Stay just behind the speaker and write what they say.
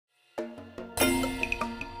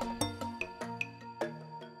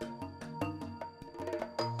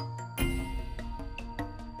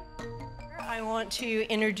I want to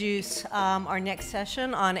introduce our next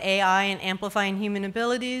session on AI and amplifying human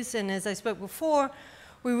abilities. And as I spoke before,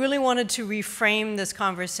 we really wanted to reframe this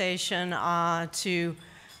conversation to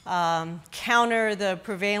counter the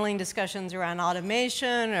prevailing discussions around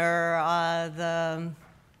automation or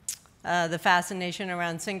the fascination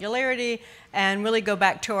around singularity, and really go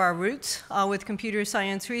back to our roots with computer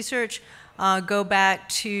science research. Go back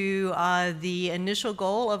to the initial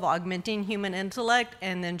goal of augmenting human intellect,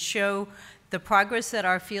 and then show the progress that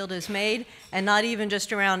our field has made, and not even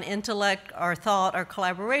just around intellect or thought or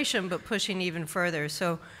collaboration, but pushing even further.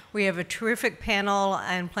 So we have a terrific panel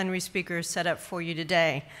and plenary speakers set up for you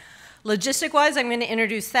today. Logistic-wise, I'm going to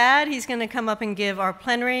introduce Thad. He's going to come up and give our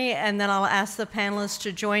plenary, and then I'll ask the panelists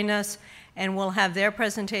to join us, and we'll have their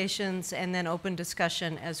presentations and then open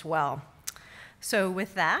discussion as well. So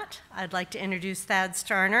with that, I'd like to introduce Thad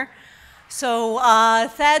Starner. So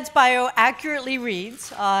Thad's bio accurately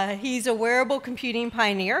reads, he's a wearable computing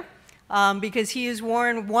pioneer because he has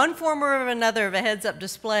worn one form or another of a heads-up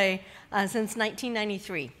display since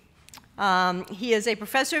 1993. He is a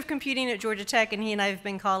professor of computing at Georgia Tech, and he and I have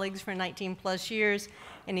been colleagues for 19 plus years,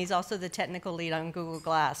 and he's also the technical lead on Google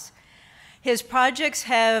Glass. His projects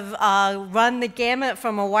have run the gamut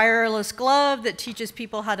from a wireless glove that teaches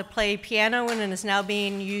people how to play piano and is now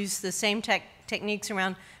being used the same techniques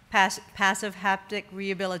around passive haptic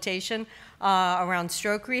rehabilitation around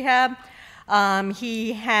stroke rehab.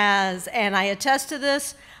 He has, and I attest to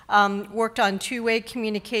this, worked on two-way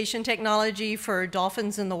communication technology for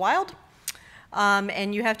dolphins in the wild.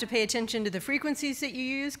 And you have to pay attention to the frequencies that you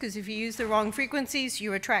use, because if you use the wrong frequencies,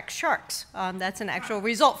 you attract sharks. That's an actual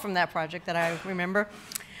result from that project that I remember.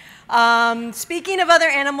 Speaking of other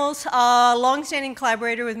animals, long-standing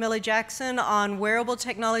collaborator with Millie Jackson on wearable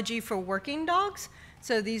technology for working dogs.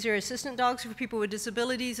 So these are assistant dogs for people with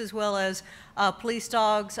disabilities, as well as police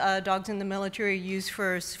dogs, dogs in the military used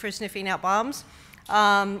for sniffing out bombs.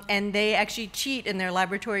 And they actually cheat in their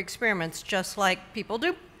laboratory experiments, just like people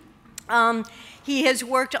do. He has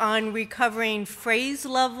worked on recovering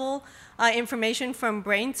phrase-level information from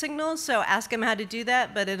brain signals, so ask him how to do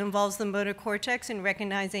that, but it involves the motor cortex and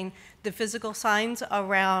recognizing the physical signs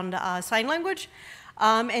around sign language.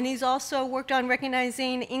 And he's also worked on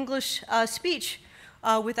recognizing English speech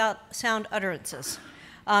without sound utterances.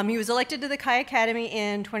 He was elected to the Chi Academy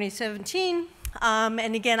in 2017.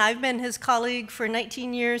 And again, I've been his colleague for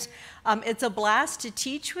 19 years. It's a blast to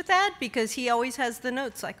teach with that because he always has the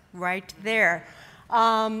notes like right there.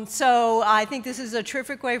 So I think this is a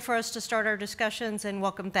terrific way for us to start our discussions, and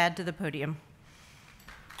welcome Thad to the podium.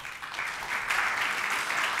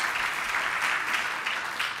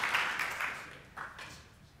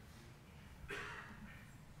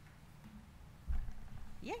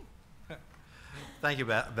 Yay. Thank you,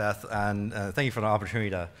 Beth, and thank you for the opportunity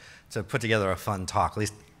to put together a fun talk. At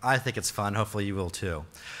least I think it's fun. Hopefully you will too.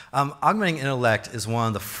 Augmenting intellect is one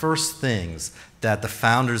of the first things that the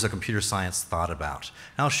founders of computer science thought about.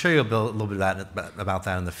 And I'll show you a little bit about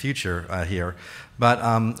that in the future here. But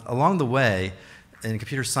along the way, in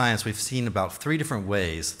computer science, we've seen about three different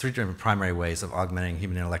primary ways of augmenting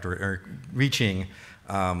human intellect or reaching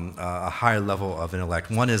a higher level of intellect.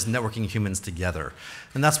 One is networking humans together.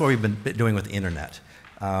 And that's what we've been doing with the internet.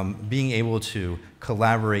 Being able to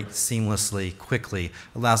collaborate seamlessly, quickly,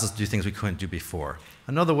 allows us to do things we couldn't do before.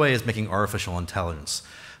 Another way is making artificial intelligence.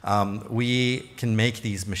 We can make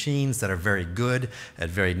these machines that are very good at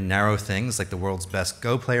very narrow things, like the world's best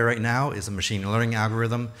Go player right now is a machine learning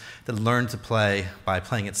algorithm that learned to play by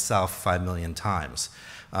playing itself 5 million times.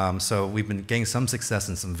 So we've been getting some success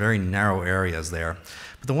in some very narrow areas there.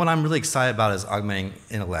 But the one I'm really excited about is augmenting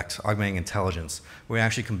intellect, augmenting intelligence, where we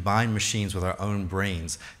actually combine machines with our own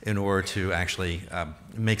brains in order to actually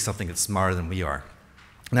make something that's smarter than we are.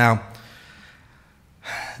 Now,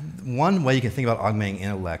 one way you can think about augmenting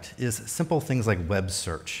intellect is simple things like web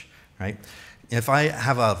search, right? If I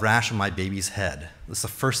have a rash on my baby's head, the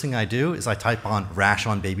first thing I do is I type on rash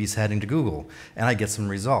on baby's head into Google, and I get some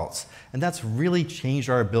results. And that's really changed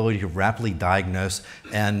our ability to rapidly diagnose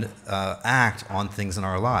and act on things in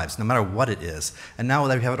our lives, no matter what it is. And now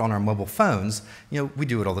that we have it on our mobile phones, we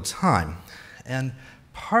do it all the time. And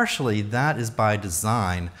partially that is by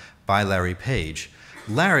design by Larry Page.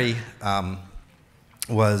 Larry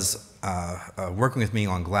was working with me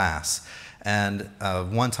on Glass. And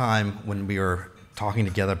one time when we were talking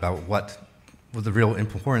together about what the real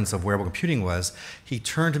importance of wearable computing was, he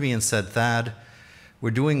turned to me and said, "Thad, we're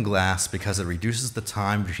doing Glass because it reduces the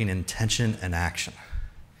time between intention and action."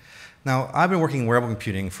 Now, I've been working in wearable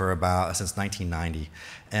computing for since 1990,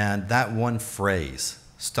 and that one phrase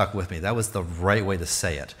stuck with me. That was the right way to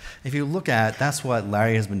say it. If you look at, that's what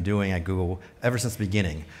Larry has been doing at Google ever since the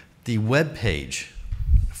beginning. The web page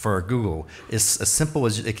for Google is as simple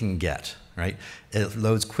as it can get, right? It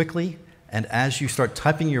loads quickly, and as you start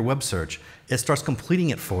typing your web search, it starts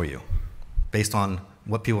completing it for you based on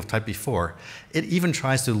what people have typed before. It even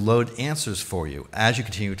tries to load answers for you as you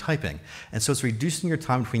continue typing. And so it's reducing your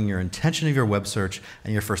time between your intention of your web search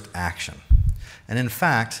and your first action. And in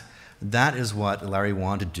fact, that is what Larry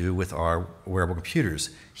wanted to do with our wearable computers.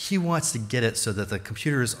 He wants to get it so that the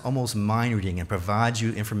computer is almost mind reading and provides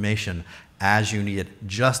you information as you need it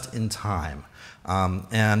just in time.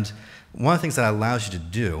 And one of the things that allows you to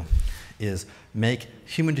do is make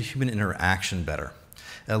human-to-human interaction better.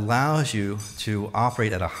 It allows you to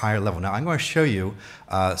operate at a higher level. Now, I'm going to show you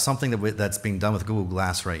something that's being done with Google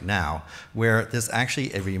Glass right now, where there's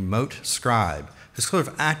actually a remote scribe who's sort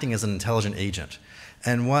of acting as an intelligent agent.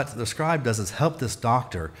 And what the scribe does is help this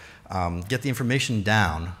doctor get the information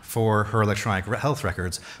down for her electronic health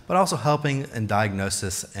records, but also helping in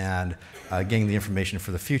diagnosis and getting the information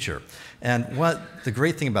for the future. And what the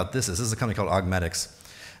great thing about this is a company called Augmetics.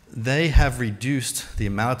 They have reduced the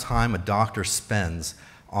amount of time a doctor spends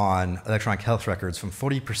on electronic health records from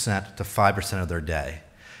 40% to 5% of their day.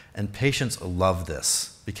 And patients love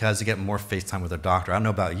this because you get more face time with their doctor. I don't know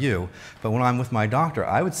about you, but when I'm with my doctor,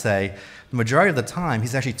 I would say the majority of the time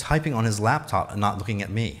he's actually typing on his laptop and not looking at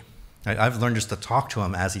me. Right? I've learned just to talk to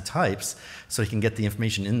him as he types so he can get the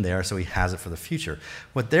information in there so he has it for the future.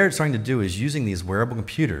 What they're trying to do is using these wearable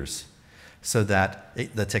computers so that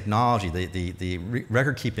the technology, the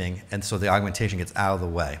record keeping, and so the augmentation gets out of the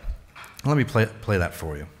way. Let me play that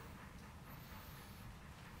for you.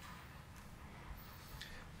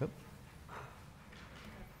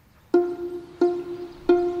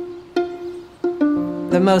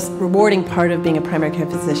 The most rewarding part of being a primary care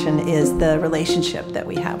physician is the relationship that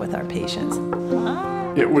we have with our patients.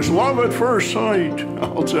 It was love at first sight,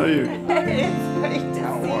 I'll tell you. It's great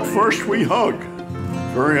to see. First we hug.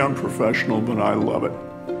 Very unprofessional, but I love it.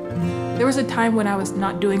 There was a time when I was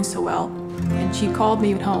not doing so well, and she called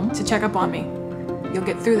me at home to check up on me. You'll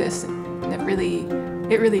get through this, and it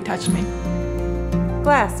really touched me.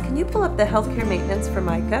 Glass, can you pull up the healthcare maintenance for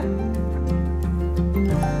Micah?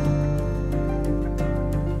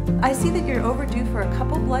 I see that you're overdue for a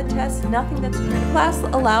couple blood tests, nothing that's critical. Glass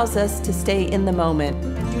allows us to stay in the moment.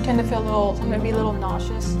 I do tend to feel maybe a little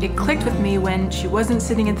nauseous. It clicked with me when she wasn't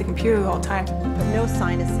sitting at the computer the whole time. But no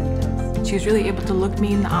sinus symptoms. She was really able to look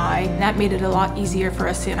me in the eye, and that made it a lot easier for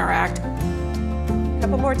us to interact.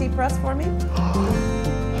 Couple more deep breaths for me.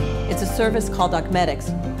 It's a service called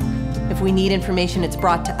Augmetics. If we need information, it's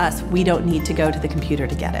brought to us. We don't need to go to the computer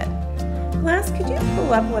to get it. Glass, could you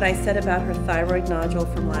pull up what I said about her thyroid nodule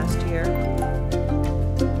from last year?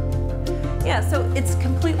 Yeah, so it's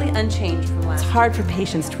completely unchanged from last year. It's hard for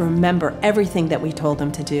patients to remember everything that we told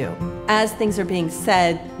them to do. As things are being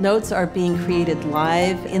said, notes are being created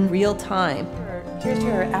live in real time. Here's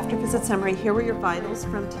your after-visit summary. Here were your vitals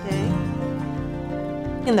from today.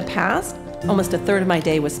 In the past, almost a third of my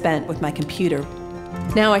day was spent with my computer.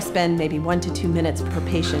 Now I spend maybe 1 to 2 minutes per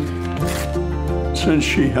patient. Since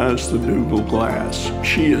she has the Google Glass,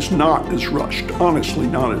 she is not as rushed, honestly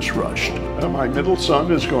not as rushed. My middle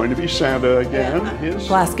son is going to be Santa again.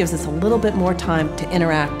 Glass gives us a little bit more time to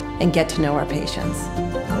interact and get to know our patients.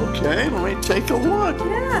 Okay, let me take a look.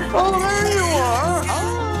 Yeah. Oh, there you are.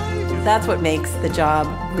 Hi. That's what makes the job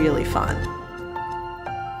really fun.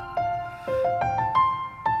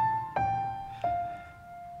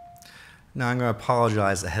 Now, I'm going to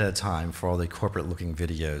apologize ahead of time for all the corporate-looking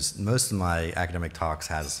videos. Most of my academic talks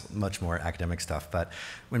has much more academic stuff, but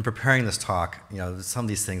when preparing this talk, some of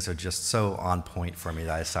these things are just so on point for me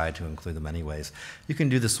that I decided to include them anyways. You can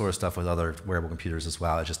do this sort of stuff with other wearable computers as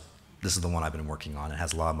well. This is the one I've been working on. It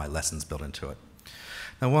has a lot of my lessons built into it.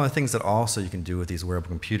 Now, one of the things that also you can do with these wearable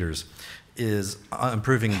computers is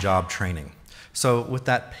improving job training. So with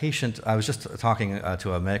that patient, I was just talking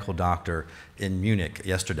to a medical doctor in Munich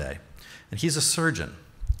yesterday. And he's a surgeon,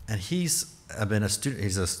 and he's a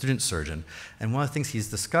student surgeon, and one of the things he's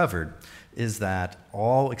discovered is that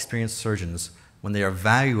all experienced surgeons, when they are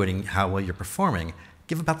evaluating how well you're performing,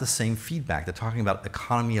 give about the same feedback. They're talking about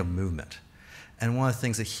economy of movement. And one of the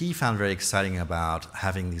things that he found very exciting about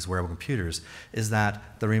having these wearable computers is that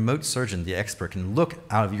the remote surgeon, the expert, can look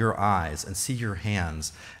out of your eyes and see your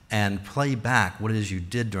hands and play back what it is you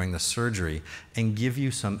did during the surgery and give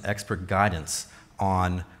you some expert guidance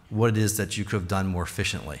on what it is that you could have done more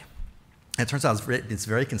efficiently. And it turns out it's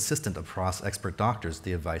very consistent across expert doctors,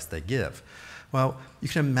 the advice they give. Well, you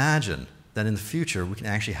can imagine that in the future we can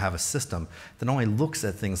actually have a system that not only looks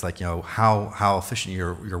at things like how efficient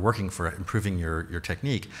you're working for improving your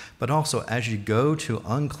technique, but also as you go to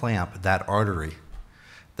unclamp that artery,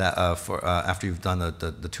 that after you've done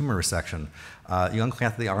the tumor resection, you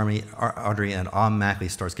unclamp the artery and automatically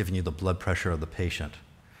starts giving you the blood pressure of the patient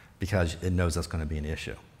because it knows that's going to be an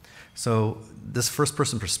issue. So this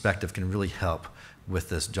first-person perspective can really help with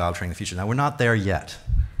this job training in the future. Now, we're not there yet,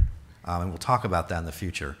 and we'll talk about that in the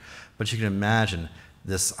future, but you can imagine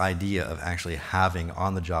this idea of actually having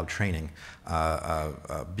on-the-job training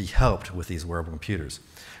be helped with these wearable computers.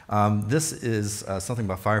 This is something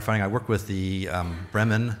about firefighting. I worked with the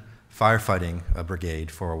Bremen firefighting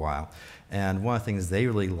brigade for a while, and one of the things they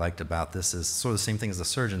really liked about this is sort of the same thing as the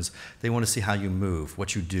surgeons. They want to see how you move,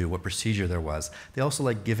 what you do, what procedure there was. They also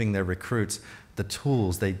like giving their recruits the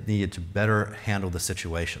tools they needed to better handle the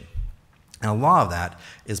situation. And a lot of that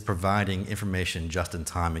is providing information just in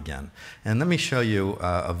time again. And let me show you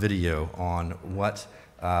a video on what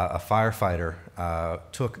a firefighter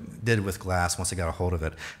did with glass once he got a hold of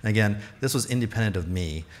it. And again, this was independent of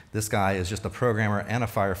me. This guy is just a programmer and a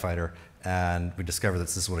firefighter, and we discovered that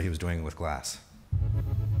this is what he was doing with glass.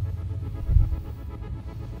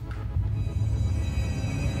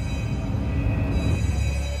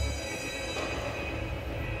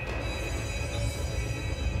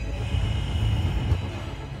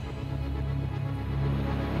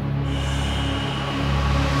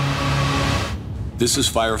 This is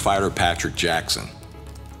firefighter Patrick Jackson,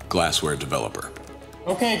 glassware developer.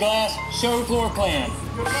 Okay, Glass, show floor plan.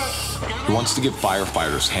 He wants to give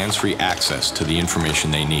firefighters hands-free access to the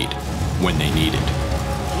information they need, when they need it.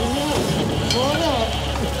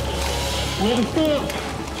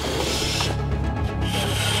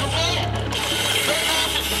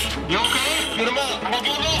 You okay? Get him up. Come on,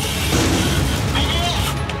 get him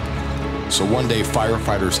up. So one day,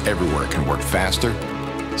 firefighters everywhere can work faster,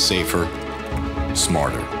 safer,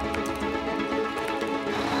 smarter.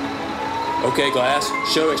 Okay, Glass,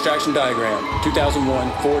 show extraction diagram.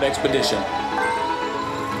 2001 Ford Expedition.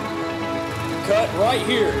 Cut right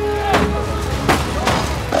here.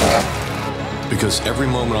 Because every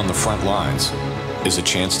moment on the front lines is a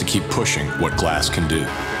chance to keep pushing what glass can do. Okay,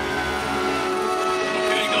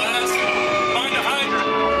 Glass, find a hydrant.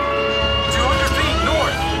 200 feet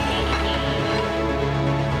north.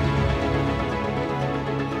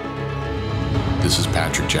 This is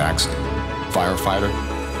Patrick Jackson, firefighter,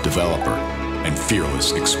 developer, and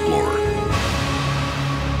fearless explorer.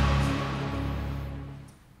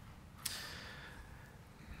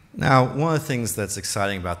 Now, one of the things that's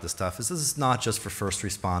exciting about this stuff is this is not just for first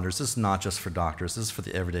responders, this is not just for doctors, this is for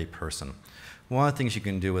the everyday person. One of the things you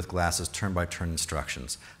can do with glass is turn-by-turn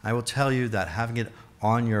instructions. I will tell you that having it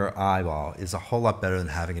on your eyeball is a whole lot better than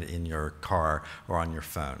having it in your car or on your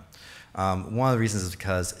phone. One of the reasons is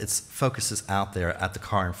because its focus is out there at the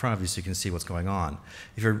car in front of you so you can see what's going on.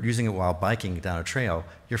 If you're using it while biking down a trail,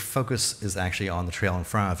 your focus is actually on the trail in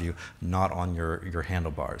front of you, not on your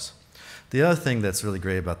handlebars. The other thing that's really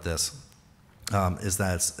great about this is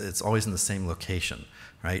that it's always in the same location,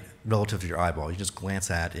 right, relative to your eyeball. You just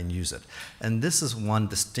glance at it and use it. And this is one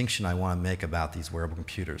distinction I want to make about these wearable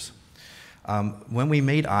computers. When we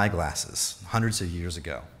made eyeglasses hundreds of years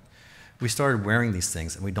ago, we started wearing these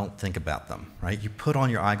things and we don't think about them, right? You put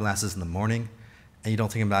on your eyeglasses in the morning and you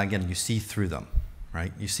don't think about it again, you see through them,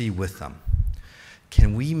 right? You see with them.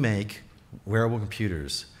 Can we make wearable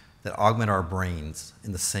computers that augment our brains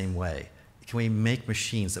in the same way? Can we make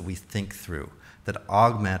machines that we think through, that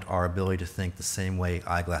augment our ability to think the same way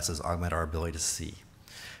eyeglasses augment our ability to see?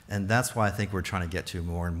 And that's why I think we're trying to get to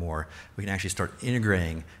more and more. We can actually start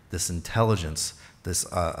integrating this intelligence, these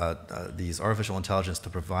artificial intelligence to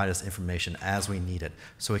provide us information as we need it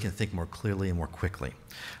so we can think more clearly and more quickly.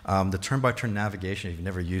 The turn-by-turn navigation, if you've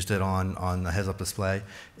never used it on the heads-up display,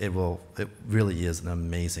 it really is an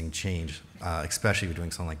amazing change, especially if you're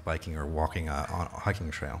doing something like biking or walking on a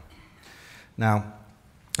hiking trail. Now,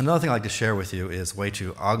 another thing I'd like to share with you is a way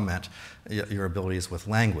to augment your abilities with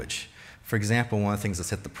language. For example, one of the things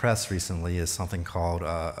that's hit the press recently is something called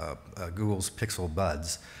Google's Pixel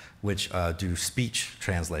Buds, which do speech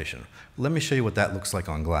translation. Let me show you what that looks like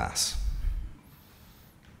on glass.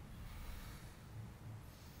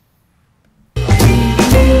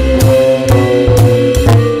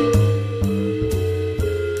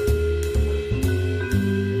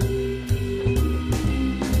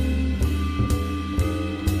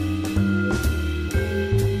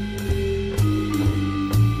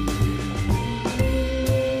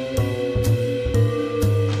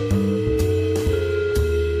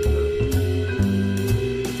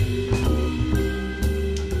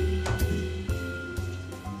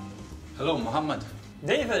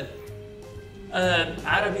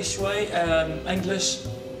 عربي شوي, English.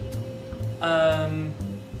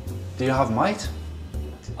 Do you have might?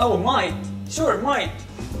 Oh, might. Sure, might.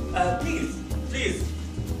 Please, please,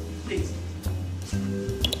 please.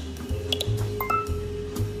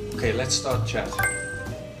 Okay, let's start chat.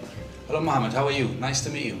 Hello, Mohammed. How are you? Nice to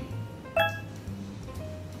meet you.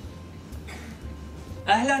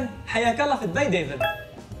 أهلا, حياك الله في دبي, David.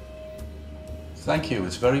 Thank you.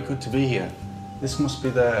 It's very good to be here. This must be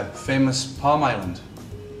the famous Palm Island.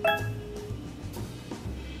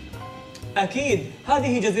 أكيد,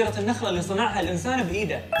 هذه جزيرة النخلة اللي صنعها الإنسان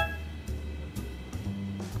بإيده.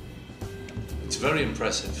 It's very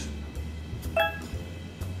impressive.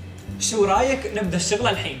 شو رأيك نبدأ الشغل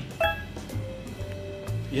الحين؟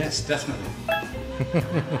 Yes, definitely.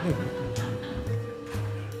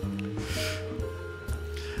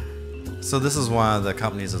 So this is one of the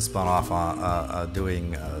companies that spun off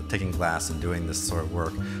taking glass and doing this sort of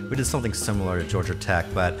work. We did something similar at Georgia Tech,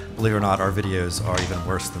 but believe it or not, our videos are even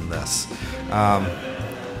worse than this.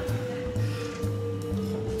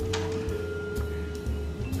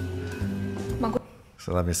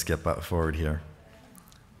 So let me skip forward here.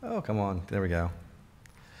 Oh, come on, there we go.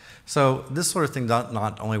 So this sort of thing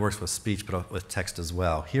not only works with speech, but with text as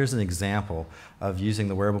well. Here's an example of using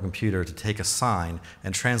the wearable computer to take a sign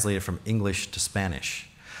and translate it from English to Spanish.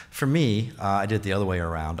 For me, I did it the other way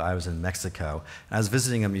around. I was in Mexico, and I was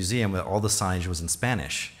visiting a museum where all the signage was in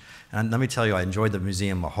Spanish. And let me tell you, I enjoyed the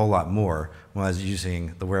museum a whole lot more when I was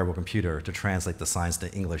using the wearable computer to translate the signs to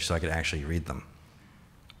English so I could actually read them.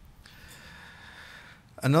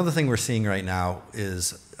 Another thing we're seeing right now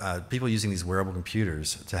is people using these wearable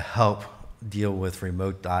computers to help deal with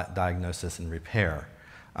remote diagnosis and repair.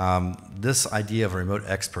 This idea of a remote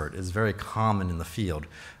expert is very common in the field.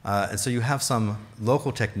 And so you have some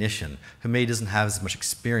local technician who maybe doesn't have as much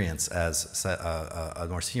experience as a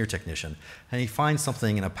more senior technician, and he finds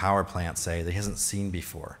something in a power plant, say, that he hasn't seen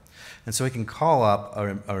before. And so he can call up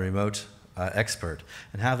a remote expert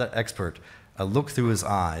and have that expert look through his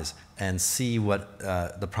eyes and see what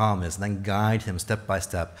the problem is, and then guide him step by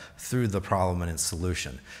step through the problem and its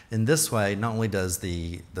solution. In this way, not only does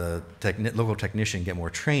the local technician get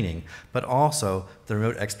more training, but also the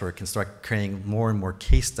remote expert can start creating more and more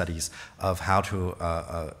case studies of how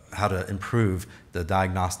to improve the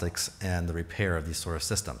diagnostics and the repair of these sort of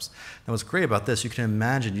systems. Now, what's great about this, you can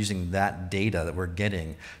imagine using that data that we're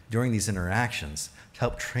getting during these interactions to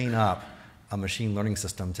help train up a machine learning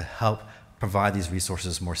system to help provide these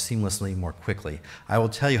resources more seamlessly, more quickly. I will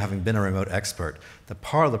tell you, having been a remote expert, that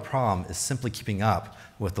part of the problem is simply keeping up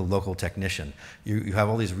with the local technician. You have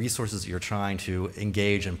all these resources that you're trying to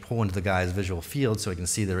engage and pull into the guy's visual field so he can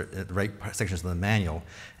see the right sections of the manual,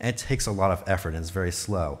 and it takes a lot of effort and it's very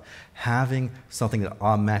slow. Having something that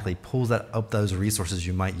automatically pulls up those resources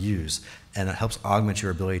you might use and it helps augment your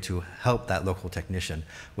ability to help that local technician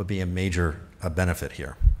would be a major benefit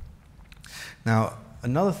here. Now,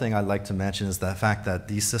 another thing I'd like to mention is the fact that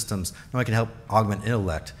these systems not only can help augment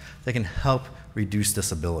intellect, they can help reduce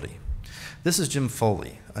disability. This is Jim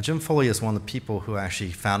Foley. Jim Foley is one of the people who actually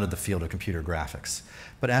founded the field of computer graphics.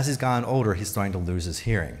 But as he's gotten older, he's starting to lose his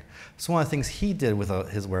hearing. So one of the things he did with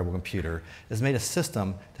his wearable computer is made a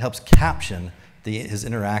system that helps caption his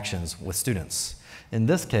interactions with students. In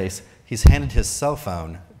this case, he's handed his cell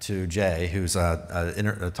phone to Jay, who's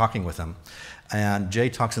talking with him. And Jay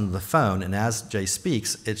talks into the phone, and as Jay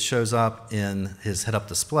speaks, it shows up in his head-up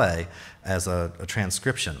display as a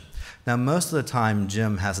transcription. Now, most of the time,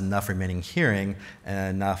 Jim has enough remaining hearing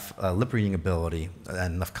and enough lip-reading ability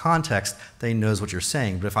and enough context that he knows what you're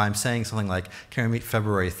saying. But if I'm saying something like, can we meet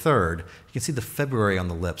February 3rd, you can see the February on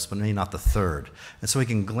the lips, but maybe not the 3rd. And so he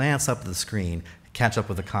can glance up at the screen, catch up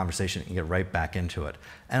with the conversation, and get right back into it.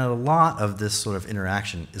 And a lot of this sort of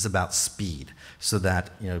interaction is about speed, so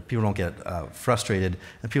that people don't get frustrated,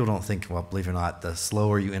 and people don't think, well, believe it or not, the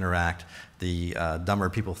slower you interact, the dumber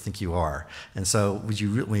people think you are. And so when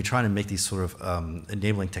you're trying to make these sort of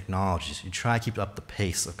enabling technologies, you try to keep up the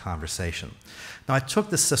pace of conversation. Now, I took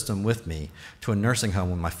this system with me to a nursing home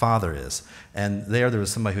where my father is, and there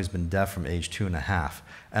was somebody who's been deaf from age 2.5.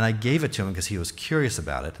 And I gave it to him because he was curious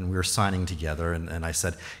about it, and we were signing together, and I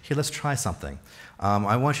said, here, let's try something.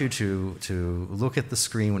 I want you to look at the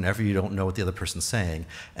screen whenever you don't know what the other person's saying,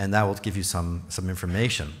 and that will give you some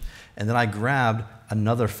information. And then I grabbed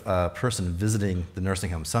another person visiting the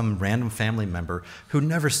nursing home, some random family member who'd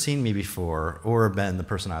never seen me before or been the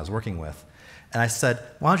person I was working with. And I said,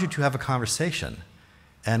 why don't you two have a conversation?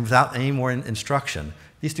 And without any more instruction,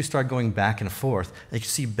 these two started going back and forth, and you could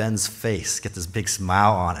see Ben's face get this big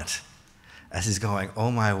smile on it. as he's going,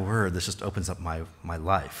 oh my word, this just opens up my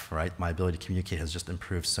life, right? My ability to communicate has just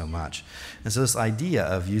improved so much. And so this idea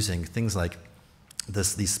of using things like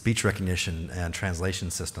these speech recognition and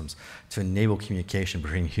translation systems to enable communication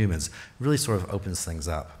between humans really sort of opens things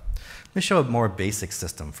up. Let me show a more basic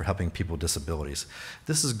system for helping people with disabilities.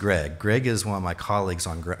 This is Greg. Greg is one of my colleagues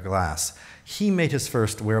on Glass. He made his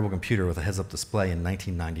first wearable computer with a heads-up display in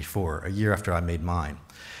 1994, a year after I made mine.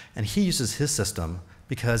 And he uses his system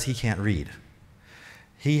because he can't read.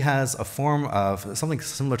 He has a form of something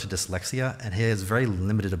similar to dyslexia, and he has very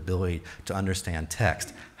limited ability to understand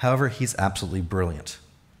text. However, he's absolutely brilliant.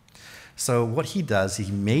 So what he does,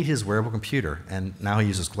 he made his wearable computer, and now he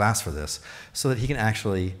uses Glass for this, so that he can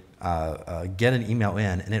actually get an email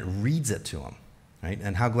in, and it reads it to him. Right?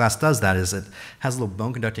 And how Glass does that is it has a little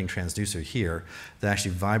bone-conducting transducer here that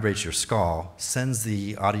actually vibrates your skull, sends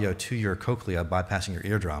the audio to your cochlea, bypassing your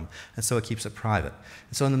eardrum, and so it keeps it private.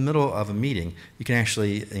 And so in the middle of a meeting, you can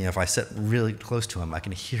actually, if I sit really close to him, I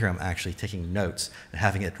can hear him actually taking notes and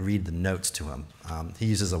having it read the notes to him. He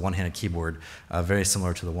uses a one-handed keyboard very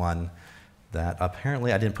similar to the one that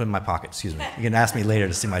apparently I didn't put in my pocket. Excuse me. You can ask me later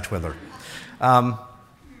to see my twiddler.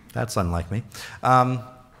 That's unlike me.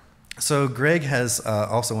 So Greg has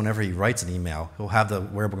also, whenever he writes an email, he'll have the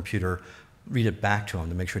wearable computer read it back to him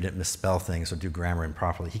to make sure he didn't misspell things or do grammar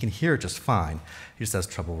improperly. He can hear it just fine. He just has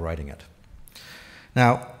trouble writing it.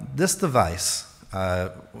 Now, this device,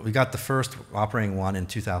 we got the first operating one in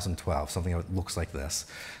 2012, something that looks like this.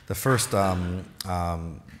 The first,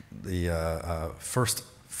 first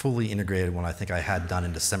fully integrated one I think I had done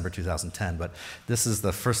in December 2010, but this is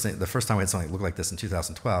the first time we had something that looked like this in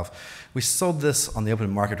 2012. We sold this on the open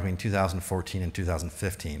market between 2014 and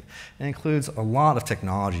 2015. It includes a lot of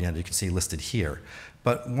technology, and you can see listed here.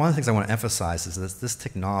 But one of the things I want to emphasize is that this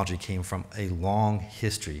technology came from a long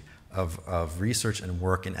history of research and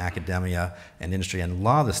work in academia and industry, and a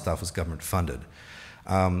lot of this stuff was government funded.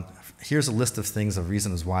 Here's a list of things, of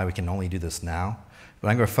reasons why we can only do this now, but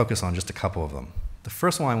I'm going to focus on just a couple of them. The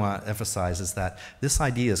first one I want to emphasize is that this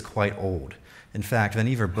idea is quite old. In fact,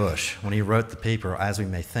 Vannevar Bush, when he wrote the paper, As We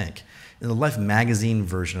May Think, in the Life magazine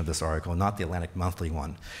version of this article, not the Atlantic Monthly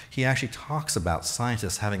one, he actually talks about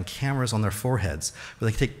scientists having cameras on their foreheads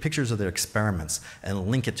where they can take pictures of their experiments and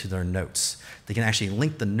link it to their notes. They can actually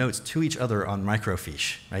link the notes to each other on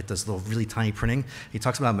microfiche, right? This little really tiny printing. He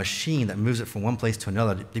talks about a machine that moves it from one place to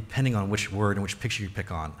another depending on which word and which picture you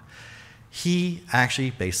pick on. He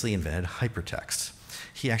actually basically invented hypertext.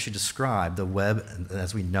 He actually described the web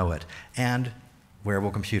as we know it and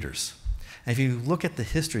wearable computers. And if you look at the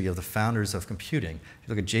history of the founders of computing, if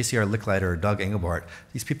you look at J.C.R. Licklider or Doug Engelbart,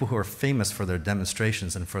 these people who are famous for their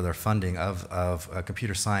demonstrations and for their funding of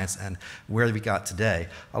computer science and where we got today,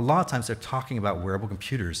 a lot of times they're talking about wearable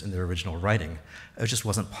computers in their original writing. It just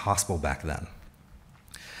wasn't possible back then.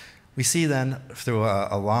 We see then through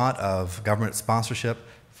a lot of government sponsorship,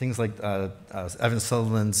 things like Evan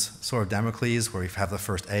Sutherland's Sword of Damocles, where we have the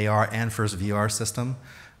first AR and first VR system.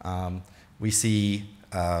 We see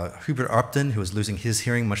Hubert Upton, who was losing his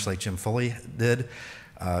hearing, much like Jim Foley did,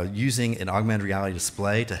 using an augmented reality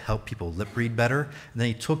display to help people lip read better. And then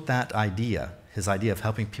he took that idea, his idea of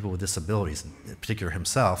helping people with disabilities, in particular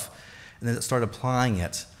himself, and then started applying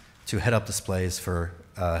it to head-up displays for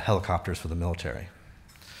helicopters for the military.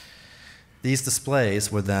 These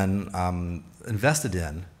displays were then invested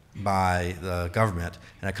in by the government,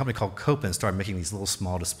 and a company called Kopin started making these little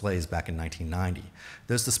small displays back in 1990.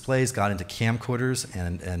 Those displays got into camcorders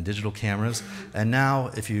and digital cameras, and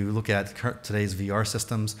now if you look at today's VR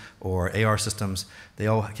systems or AR systems, they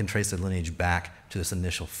all can trace their lineage back to this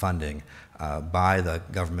initial funding by the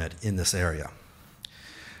government in this area.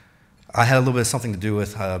 I had a little bit of something to do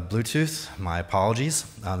with Bluetooth. My apologies.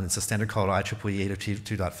 It's a standard called IEEE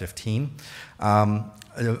 802.15.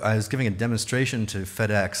 I was giving a demonstration to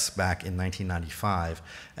FedEx back in 1995,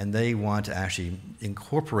 and they want to actually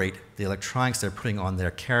incorporate the electronics they're putting on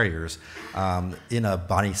their carriers in a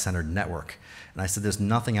body-centered network. And I said, there's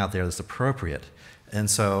nothing out there that's appropriate. And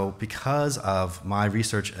so because of my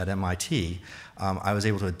research at MIT, I was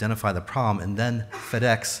able to identify the problem, and then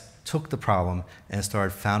FedEx took the problem and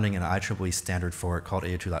started founding an IEEE standard for it called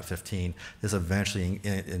 802.15. This eventually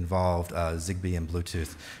involved Zigbee and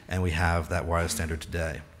Bluetooth, and we have that wireless standard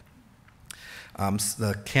today.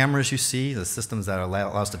 The cameras you see, the systems that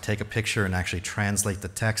allow us to take a picture and actually translate the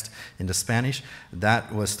text into Spanish,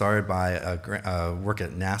 that was started by work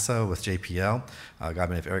at NASA with JPL, a guy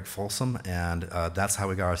named Eric Folsom, and that's how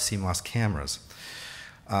we got our CMOS cameras.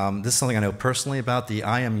 This is something I know personally about. The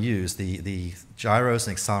IMUs, the gyros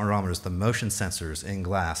and accelerometers, the motion sensors in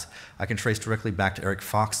glass, I can trace directly back to Eric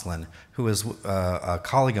Foxlin, who was a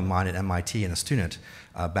colleague of mine at MIT and a student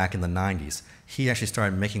back in the 90s. He actually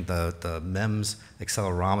started making the MEMS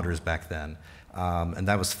accelerometers back then. And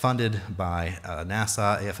that was funded by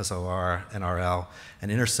NASA, AFSOR, NRL, and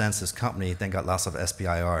InterSense, this company, then got lots of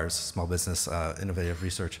SBIRs, Small Business Innovative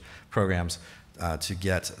Research Programs, to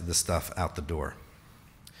get this stuff out the door.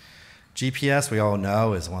 GPS, we all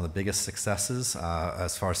know, is one of the biggest successes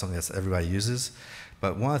as far as something that everybody uses.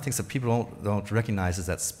 But one of the things that people don't recognize is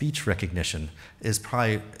that speech recognition is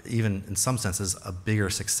probably, even in some senses, a bigger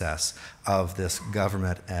success of this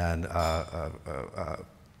government and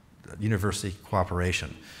university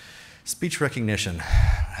cooperation. Speech recognition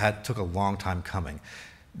took a long time coming.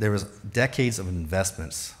 There was decades of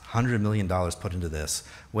investments, $100 million put into this,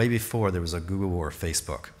 way before there was a Google or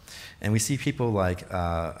Facebook. And we see people like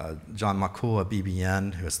John McCool at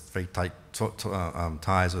BBN, who has very tight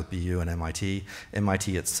ties with BU and MIT,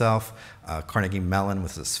 MIT itself, Carnegie Mellon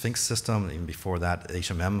with the Sphinx system, even before that,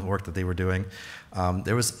 HMM work that they were doing.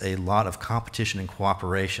 There was a lot of competition and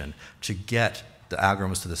cooperation to get the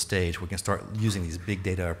algorithms to the stage where we can start using these big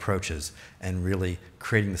data approaches and really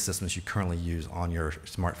creating the systems you currently use on your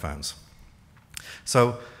smartphones.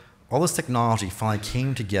 So all this technology finally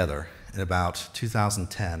came together in about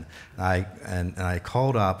 2010, and I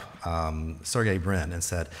called up Sergey Brin and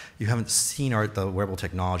said, you haven't seen the wearable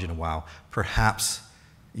technology in a while, perhaps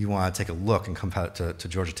you want to take a look and come out to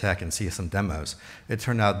Georgia Tech and see some demos. It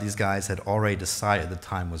turned out these guys had already decided the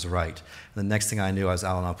time was right. And the next thing I knew, I was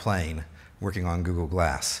out on a plane working on Google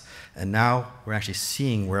Glass. And now we're actually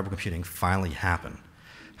seeing wearable computing finally happen.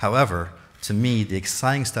 However, to me, the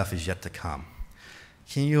exciting stuff is yet to come.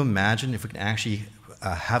 Can you imagine if we can actually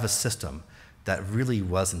have a system that really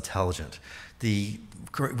was intelligent? We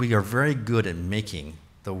are very good at making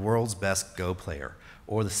the world's best Go player,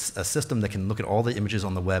 or a system that can look at all the images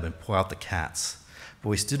on the web and pull out the cats. But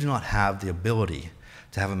we still do not have the ability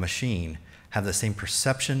to have a machine have the same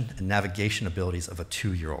perception and navigation abilities of a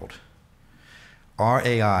 2-year-old. Our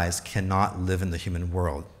AIs cannot live in the human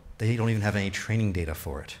world. They don't even have any training data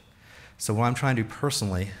for it. So what I'm trying to do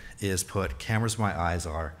personally is put cameras where my eyes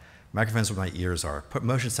are, microphones where my ears are, put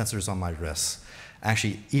motion sensors on my wrists,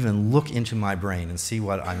 actually even look into my brain and see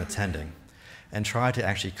what I'm attending, and try to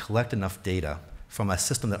actually collect enough data from a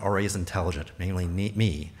system that already is intelligent, mainly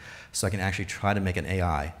me, so I can actually try to make an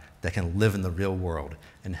AI that can live in the real world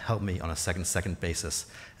and help me on a second-to-second basis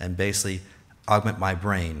and basically augment my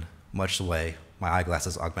brain much the way my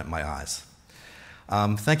eyeglasses augment my eyes.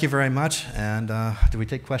 Thank you very much, and do we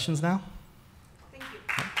take questions now? Thank you.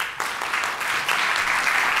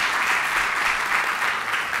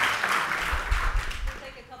 We'll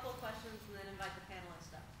take a couple of questions and then invite the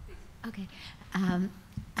panelists up, please. Okay.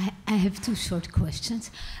 I have 2 short questions.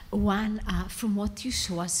 One, from what you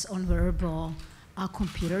show us on wearable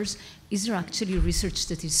computers, is there actually research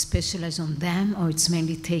that is specialized on them, or it's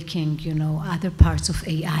mainly taking, other parts of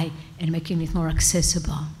AI and making it more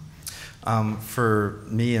accessible? For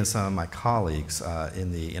me and some of my colleagues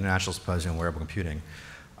in the International Symposium on Wearable Computing,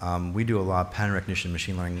 we do a lot of pattern recognition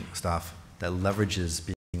machine learning stuff that leverages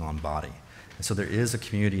being on body. And so there is a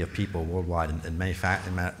community of people worldwide, and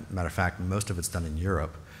matter of fact, most of it's done in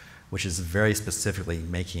Europe, which is very specifically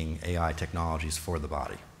making AI technologies for the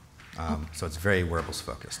body. So it's very wearables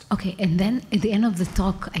focused. Okay, and then at the end of the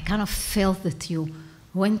talk, I kind of felt that you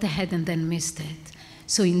went ahead and then missed it.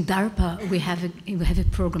 So in DARPA, we have a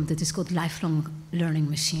program that is called Lifelong Learning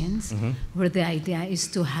Machines, where the idea is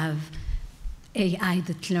to have AI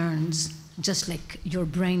that learns just like your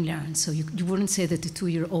brain learns. So you wouldn't say that a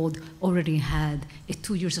 2-year-old already had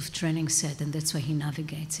 2 years of training set, and that's why he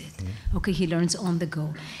navigates it. Okay, he learns on the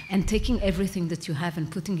go. And taking everything that you have and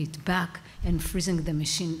putting it back and freezing the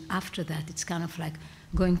machine after that, it's kind of like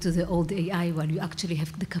going to the old AI while you actually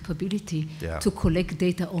have the capability to collect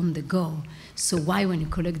data on the go. So why, when you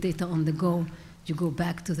collect data on the go, you go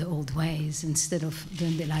back to the old ways instead of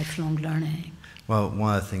doing the lifelong learning? Well,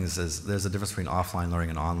 one of the things is there's a difference between offline learning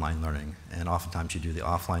and online learning, and oftentimes you do the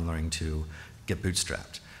offline learning to get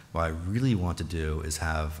bootstrapped. What I really want to do is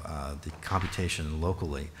have the computation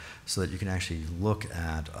locally so that you can actually look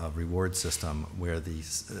at a reward system where the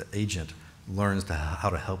agent learns how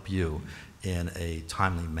to help you in a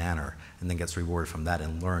timely manner and then gets rewarded from that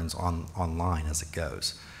and learns online as it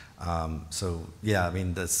goes. So yeah, I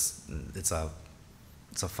mean, it's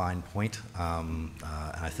a fine point, and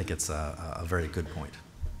I think it's a very good point.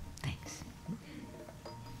 Thanks.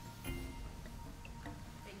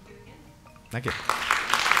 Thank you again. Thank you.